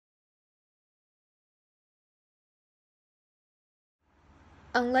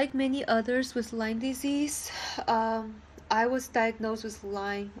Unlike many others with Lyme disease, I was diagnosed with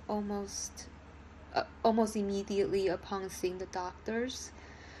Lyme almost immediately upon seeing the doctors.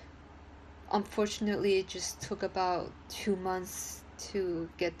 Unfortunately, it just took about 2 months to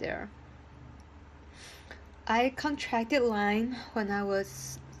get there. I contracted Lyme when I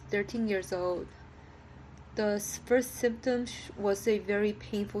was 13 years old. The first symptom was a very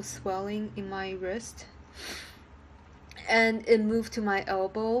painful swelling in my wrist, and it moved to my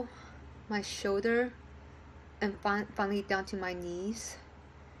elbow, my shoulder, and finally down to my knees.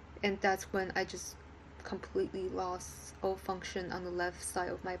 And that's when I just completely lost all function on the left side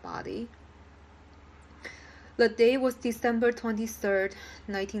of my body. The day was December 23rd,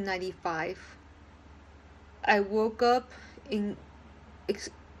 1995. I woke up in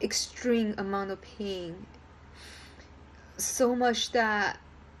extreme amount of pain, so much that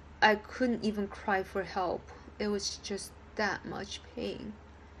I couldn't even cry for help. It was just that much pain.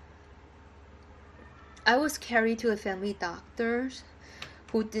 I was carried to a family doctor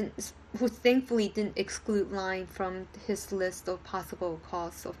who thankfully didn't exclude Lyme from his list of possible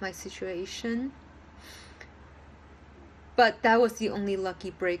causes of my situation. But that was the only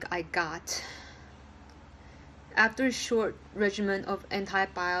lucky break I got. After a short regimen of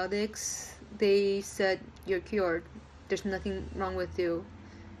antibiotics, they said, "You're cured. There's nothing wrong with you."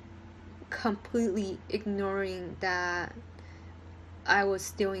 Completely ignoring that I was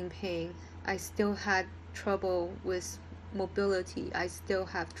still in pain. I still had trouble with mobility. I still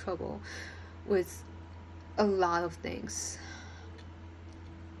have trouble with a lot of things.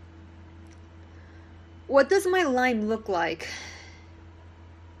 What does my Lyme look like?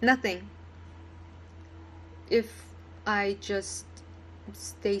 Nothing. If I just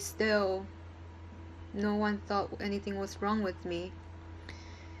stay still, no one thought anything was wrong with me.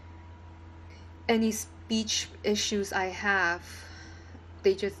 Any speech issues I have,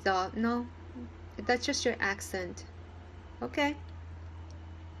 they just thought, no, that's just your accent. Okay.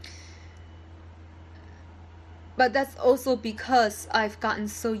 But that's also because I've gotten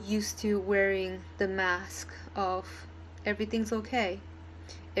so used to wearing the mask of everything's okay,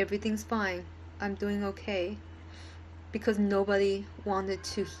 everything's fine, I'm doing okay, because nobody wanted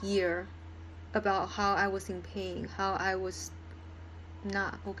to hear about how I was in pain, how I was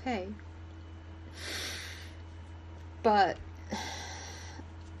not okay. But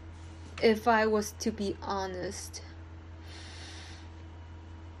if I was to be honest,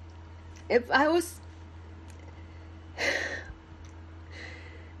 if I was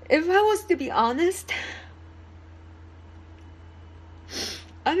to be honest,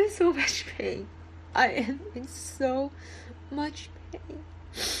 I'm in so much pain. I am in so much pain.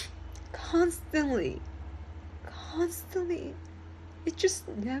 Constantly. It just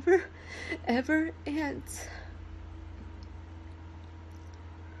never, ever ends.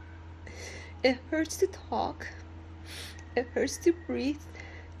 It hurts to talk. It hurts to breathe.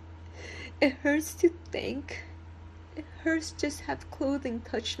 It hurts to think. It hurts just to have clothing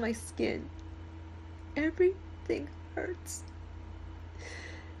touch my skin. Everything hurts.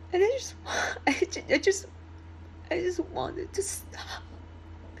 And I just wanted to stop.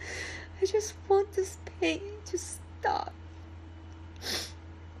 I just want this pain to stop.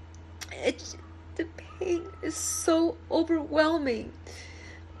 The pain is so overwhelming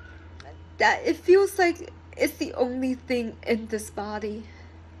that it feels like it's the only thing in this body.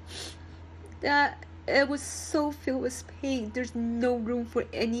 That it was so filled with pain. There's no room for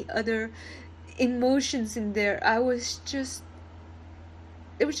any other emotions in there. It was just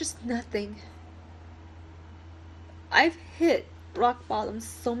nothing. I've hit rock bottom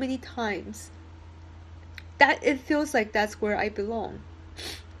so many times that it feels like that's where I belong.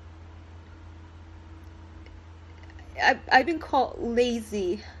 I've been called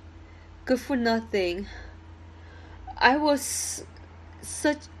lazy, good for nothing. I was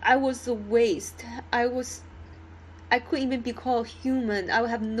a waste. I couldn't even be called human. I would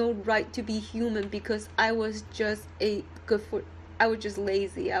have no right to be human because I was just I was just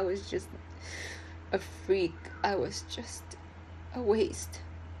lazy. I was just a freak. I was just a waste.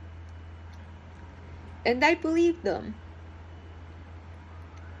 And I believed them.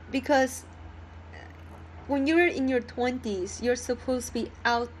 Because when you're in your 20s, you're supposed to be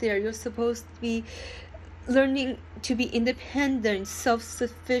out there. You're supposed to be learning to be independent,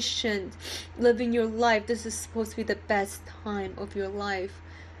 self-sufficient, living your life. This is supposed to be the best time of your life.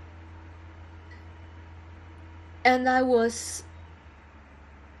 And I was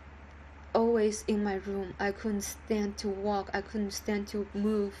always in my room. I couldn't stand to walk. I couldn't stand to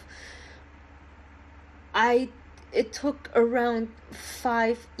move. It took around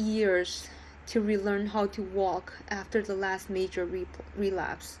 5 years to relearn how to walk after the last major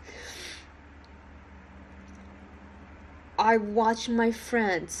relapse. I watched my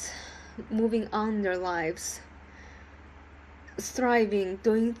friends moving on in their lives, thriving,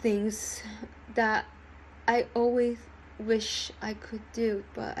 doing things that I always wish I could do,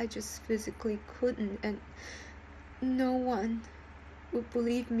 but I just physically couldn't, and no one would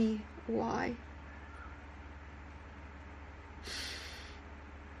believe me. Why?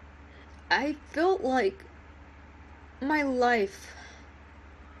 I felt like my life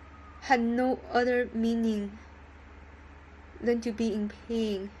had no other meaning than to be in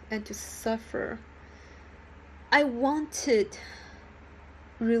pain and to suffer. I wanted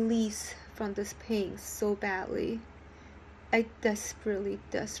release from this pain so badly. I desperately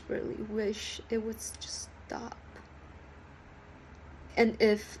wish it would just stop. And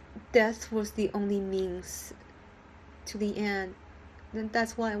if death was the only means to the end, then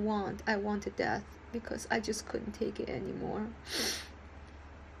that's what I want. I wanted death because I just couldn't take it anymore.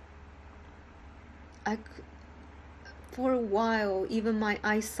 For a while, even my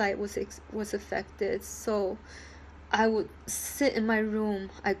eyesight was affected, so I would sit in my room.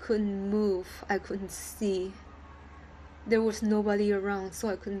 I couldn't move. I couldn't see. There was nobody around, so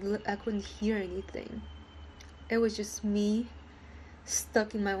I couldn't hear anything. It was just me,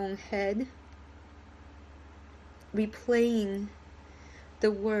 stuck in my own head, replaying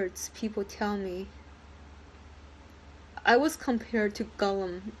the words people tell me. I was compared to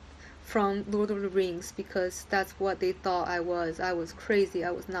Gollum from Lord of the Rings because that's what they thought I was. I was crazy. I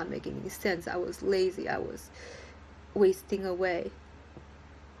was not making any sense. I was lazy. I was wasting away.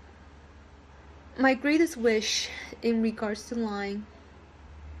 My greatest wish in regards to Lyme,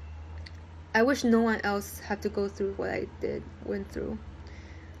 I wish no one else had to go through what I went through.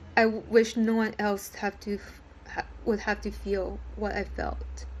 I wish no one else would have to feel what I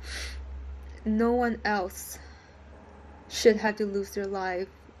felt. No one else should have to lose their life,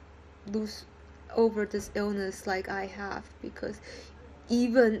 lose over this illness like I have, because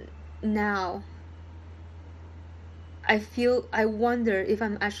even now I wonder if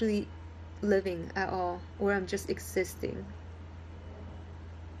I'm actually living at all or I'm just existing.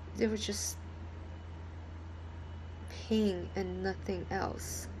 There was just pain and nothing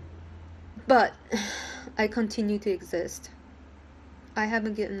else. But I continue to exist. I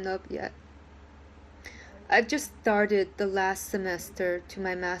haven't given up yet. I just started the last semester to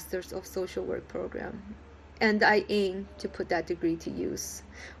my Master's of Social Work program, and I aim to put that degree to use,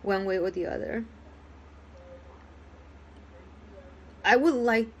 one way or the other. I would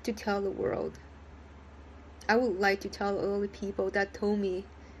like to tell the world. I would like to tell all the people that told me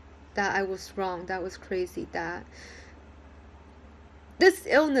that I was wrong, that I was crazy, that this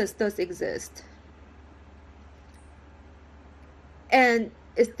illness does exist. And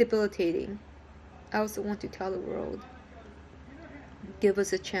it's debilitating. I also want to tell the world, give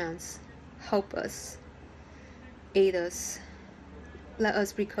us a chance, help us, aid us, let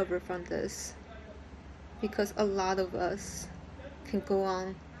us recover from this, because a lot of us can go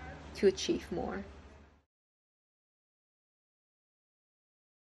on to achieve more.